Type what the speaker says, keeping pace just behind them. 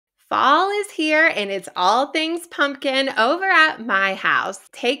Fall is here and it's all things pumpkin over at my house.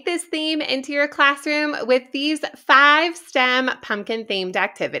 Take this theme into your classroom with these 5 STEM pumpkin themed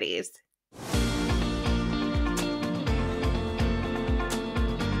activities.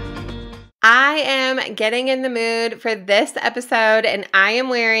 I am getting in the mood for this episode and I am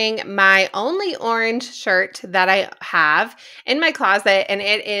wearing my only orange shirt that I have in my closet, and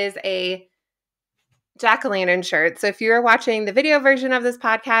it is a jack-o'-lantern shirt. So if you are watching the video version of this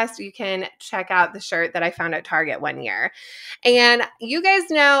podcast, you can check out the shirt that I found at Target one year. And you guys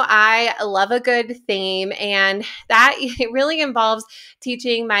know I love a good theme, and that it really involves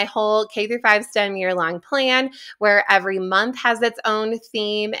teaching my whole K-5 STEM year-long plan, where every month has its own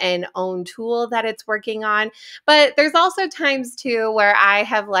theme and own tool that it's working on. But there's also times too where I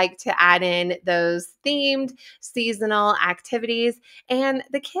have liked to add in those themed seasonal activities, and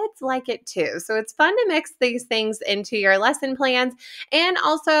the kids like it too. So it's fun to mix these things into your lesson plans, and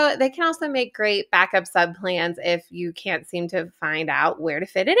also they can also make great backup sub plans if you can't seem to find out where to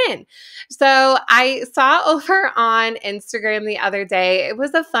fit it in. So I saw over on Instagram the other day, it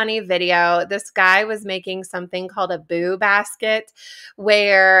was a funny video. This guy was making something called a boo basket,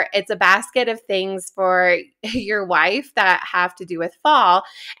 where it's a basket of things for your wife that have to do with fall.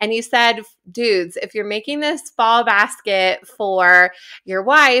 And he said, dudes, if you're making this fall basket for your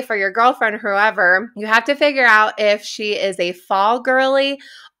wife or your girlfriend or whoever, you have to figure out if she is a fall girly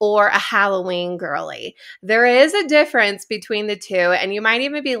or a Halloween girly. There is a difference between the two, and you might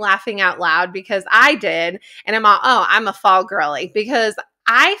even be laughing out loud because I did, and I'm a fall girly, because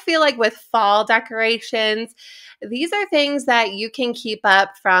I feel like with fall decorations, these are things that you can keep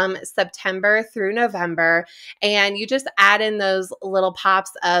up from September through November, and you just add in those little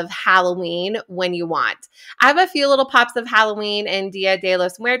pops of Halloween when you want. I have a few little pops of Halloween in Dia de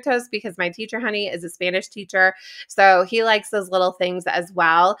los Muertos because my teacher, honey, is a Spanish teacher, so he likes those little things as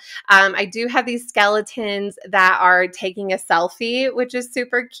well. I do have these skeletons that are taking a selfie, which is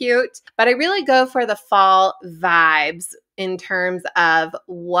super cute, but I really go for the fall vibes in terms of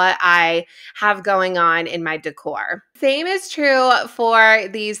what I have going on in my decor. Same is true for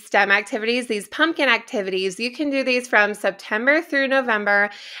these STEM activities, these pumpkin activities. You can do these from September through November,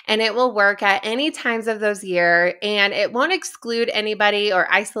 and it will work at any times of those years, and it won't exclude anybody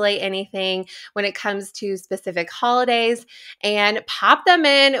or isolate anything when it comes to specific holidays, and pop them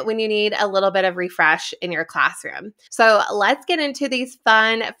in when you need a little bit of refresh in your classroom. So let's get into these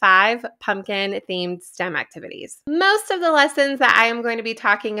fun 5 pumpkin themed STEM activities. Most of the lessons that I am going to be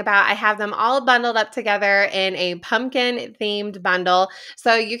talking about, I have them all bundled up together in a pumpkin themed bundle.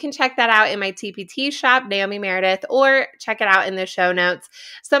 So you can check that out in my TPT shop, Naomi Meredith, or check it out in the show notes.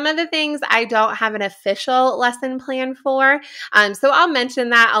 Some of the things I don't have an official lesson plan for, so I'll mention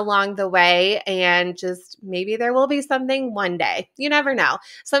that along the way, and just maybe there will be something one day. You never know.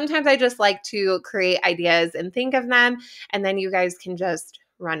 Sometimes I just like to create ideas and think of them, and then you guys can just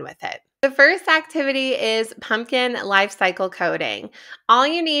run with it. The first activity is pumpkin life cycle coding. All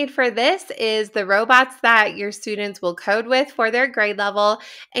you need for this is the robots that your students will code with for their grade level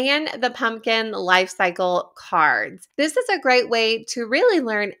and the pumpkin life cycle cards. This is a great way to really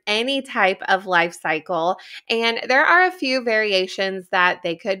learn any type of life cycle, and there are a few variations that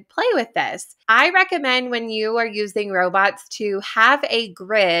they could play with this. I recommend when you are using robots to have a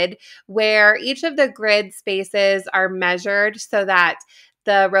grid where each of the grid spaces are measured so that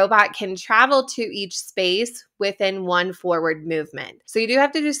the robot can travel to each space within one forward movement. So you do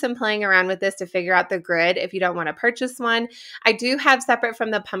have to do some playing around with this to figure out the grid if you don't want to purchase one. I do have separate from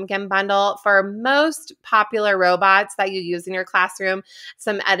the pumpkin bundle for most popular robots that you use in your classroom,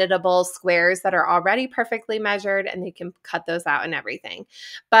 some editable squares that are already perfectly measured, and you can cut those out and everything.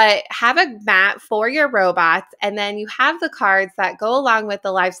 But have a mat for your robots, and then you have the cards that go along with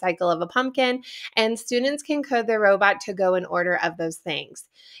the life cycle of a pumpkin, and students can code their robot to go in order of those things.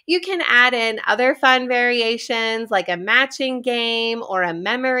 You can add in other fun variations like a matching game or a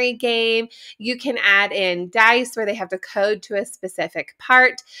memory game. You can add in dice where they have to code to a specific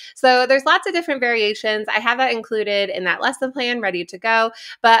part. So there's lots of different variations. I have that included in that lesson plan ready to go.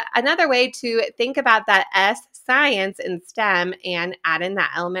 But another way to think about that S, science, in STEM, and add in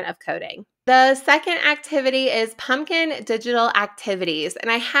that element of coding. The second activity is pumpkin digital activities,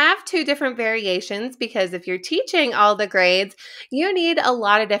 and I have 2 different variations because if you're teaching all the grades, you need a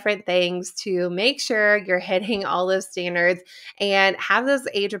lot of different things to make sure you're hitting all those standards and have those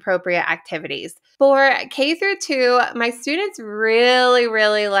age-appropriate activities. For K through 2, my students really,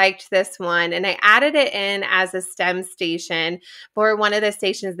 really liked this one, and I added it in as a STEM station for one of the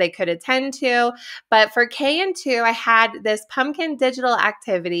stations they could attend to. But for K and 2, I had this pumpkin digital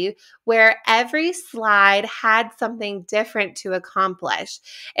activity where every slide had something different to accomplish.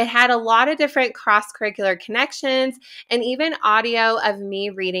 It had a lot of different cross-curricular connections and even audio of me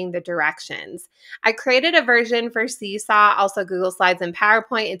reading the directions. I created a version for Seesaw, also Google Slides and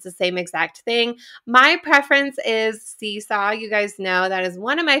PowerPoint. It's the same exact thing. My preference is Seesaw. You guys know that is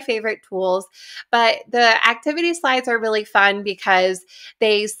one of my favorite tools, but the activity slides are really fun because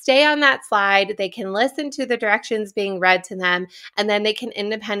they stay on that slide, they can listen to the directions being read to them, and then they can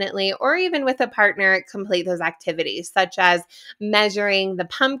independently or even with a partner complete those activities, such as measuring the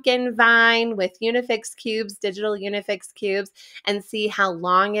pumpkin vine with Unifix cubes, digital Unifix cubes, and see how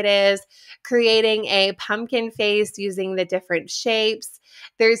long it is, creating a pumpkin face using the different shapes.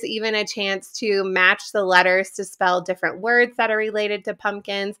 There's even a chance to match the letters to spell different words that are related to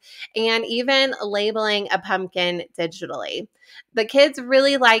pumpkins, and even labeling a pumpkin digitally. The kids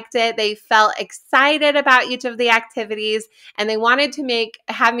really liked it. They felt excited about each of the activities, and they wanted to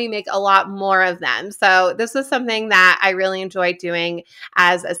have me make a lot more of them. So this was something that I really enjoyed doing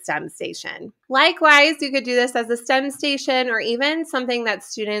as a STEM station. Likewise, you could do this as a STEM station or even something that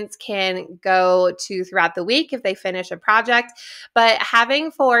students can go to throughout the week if they finish a project. But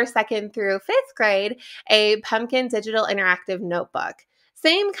having for 2nd through 5th grade a pumpkin digital interactive notebook.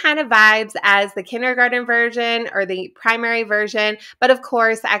 Same kind of vibes as the kindergarten version or the primary version, but of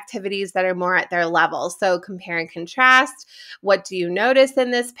course, activities that are more at their level. So compare and contrast. What do you notice in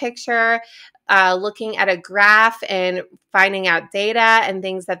this picture? Looking at a graph and finding out data and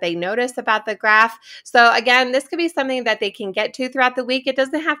things that they notice about the graph. So again, this could be something that they can get to throughout the week. It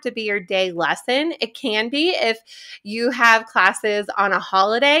doesn't have to be your day lesson. It can be if you have classes on a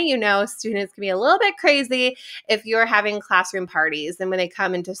holiday. You know, students can be a little bit crazy if you're having classroom parties, and when they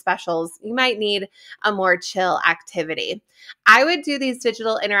come into specials, you might need a more chill activity. I would do these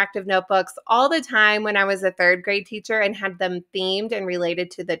digital interactive notebooks all the time when I was a 3rd grade teacher and had them themed and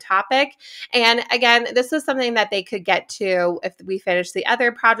related to the topic. And again, this is something that they could get to if we finish the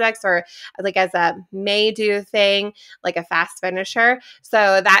other projects or like as a may do thing, like a fast finisher.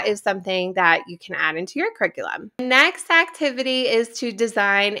 So that is something that you can add into your curriculum. The next activity is to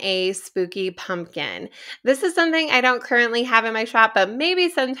design a spooky pumpkin. This is something I don't currently have in my shop, but maybe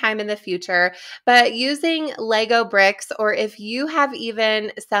sometime in the future. But using Lego bricks, or if you have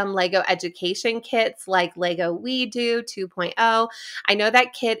even some Lego education kits like Lego We Do 2.0, I know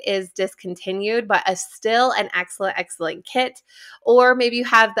that kit is discontinued, but still an excellent, excellent kit. Or maybe you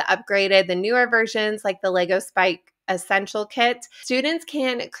have the newer versions like the Lego Spike Essential Kit. Students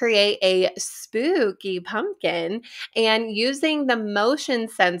can create a spooky pumpkin, and using the motion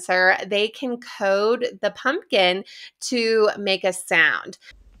sensor, they can code the pumpkin to make a sound.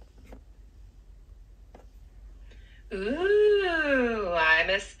 Ooh, I'm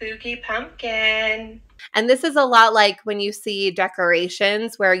a spooky pumpkin. And this is a lot like when you see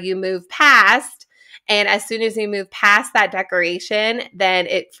decorations where you move past, and as soon as you move past that decoration, then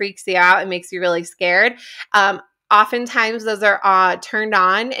it freaks you out and makes you really scared. Oftentimes those are turned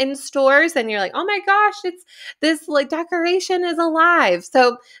on in stores, and you're like, oh my gosh, it's this like decoration is alive.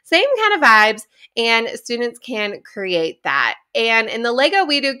 So same kind of vibes, and students can create that. And in the Lego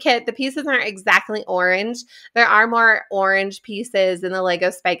We Do kit, the pieces aren't exactly orange. There are more orange pieces in the Lego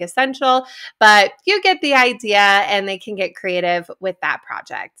Spike Essential, but you get the idea, and they can get creative with that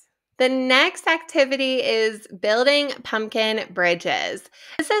project. The next activity is building pumpkin bridges.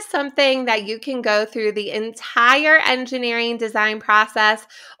 This is something that you can go through the entire engineering design process,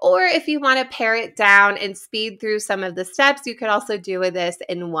 or if you want to pare it down and speed through some of the steps, you could also do this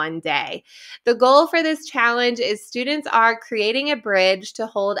in one day. The goal for this challenge is students are creating a bridge to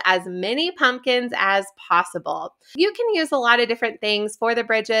hold as many pumpkins as possible. You can use a lot of different things for the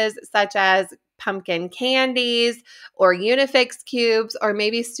bridges, such as pumpkin candies or Unifix cubes, or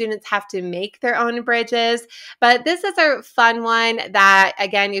maybe students have to make their own bridges. But this is a fun one that,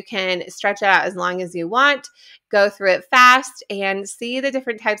 again, you can stretch it out as long as you want, go through it fast, and see the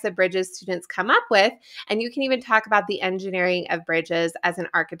different types of bridges students come up with. And you can even talk about the engineering of bridges as an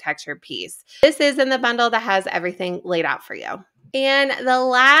architecture piece. This is in the bundle that has everything laid out for you. And the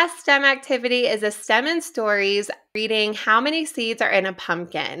last STEM activity is a STEM and Stories reading how many seeds are in a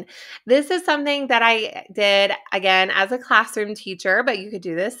pumpkin. This is something that I did again as a classroom teacher, but you could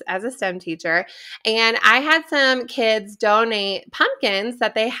do this as a STEM teacher. And I had some kids donate pumpkins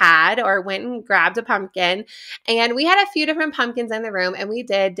that they had or went and grabbed a pumpkin. And we had a few different pumpkins in the room and we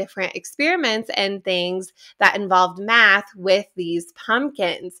did different experiments and things that involved math with these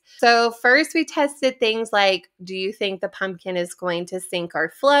pumpkins. So first we tested things like, do you think the pumpkin is going to sink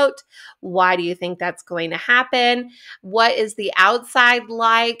or float? Why do you think that's going to happen? What is the outside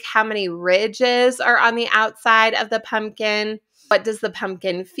like? How many ridges are on the outside of the pumpkin? What does the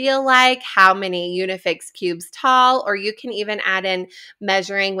pumpkin feel like? How many Unifix cubes tall? Or you can even add in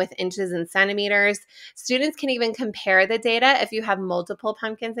measuring with inches and centimeters. Students can even compare the data if you have multiple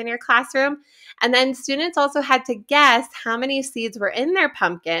pumpkins in your classroom. And then students also had to guess how many seeds were in their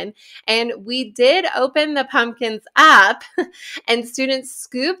pumpkin. And we did open the pumpkins up and students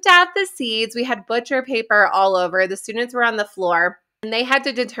scooped out the seeds. We had butcher paper all over. The students were on the floor. And they had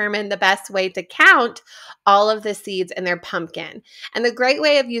to determine the best way to count all of the seeds in their pumpkin. And the great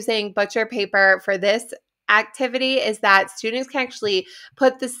way of using butcher paper for this activity is that students can actually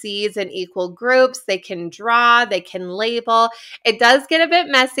put the seeds in equal groups. They can draw, they can label. It does get a bit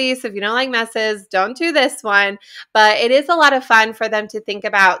messy, so if you don't like messes, don't do this one. But it is a lot of fun for them to think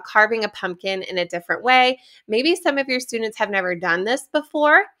about carving a pumpkin in a different way. Maybe some of your students have never done this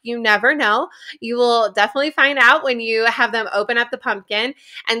before. You never know. You will definitely find out when you have them open up the pumpkin.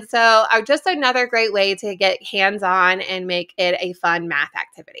 And so just another great way to get hands-on and make it a fun math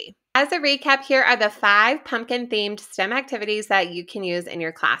activity. As a recap, here are the 5 pumpkin-themed STEM activities that you can use in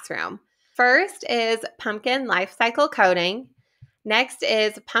your classroom. First is pumpkin life cycle coding. Next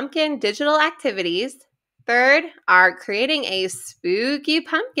is pumpkin digital activities. Third are creating a spooky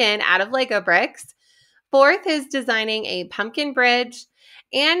pumpkin out of Lego bricks. Fourth is designing a pumpkin bridge.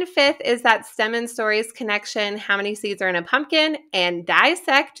 And fifth is that STEM and Stories connection, how many seeds are in a pumpkin, and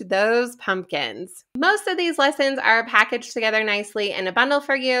dissect those pumpkins. Most of these lessons are packaged together nicely in a bundle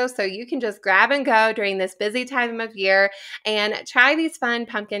for you, so you can just grab and go during this busy time of year and try these fun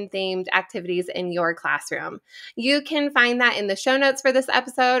pumpkin-themed activities in your classroom. You can find that in the show notes for this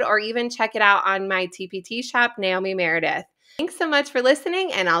episode or even check it out on my TPT shop, Naomi Meredith. Thanks so much for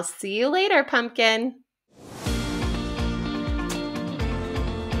listening, and I'll see you later, pumpkin.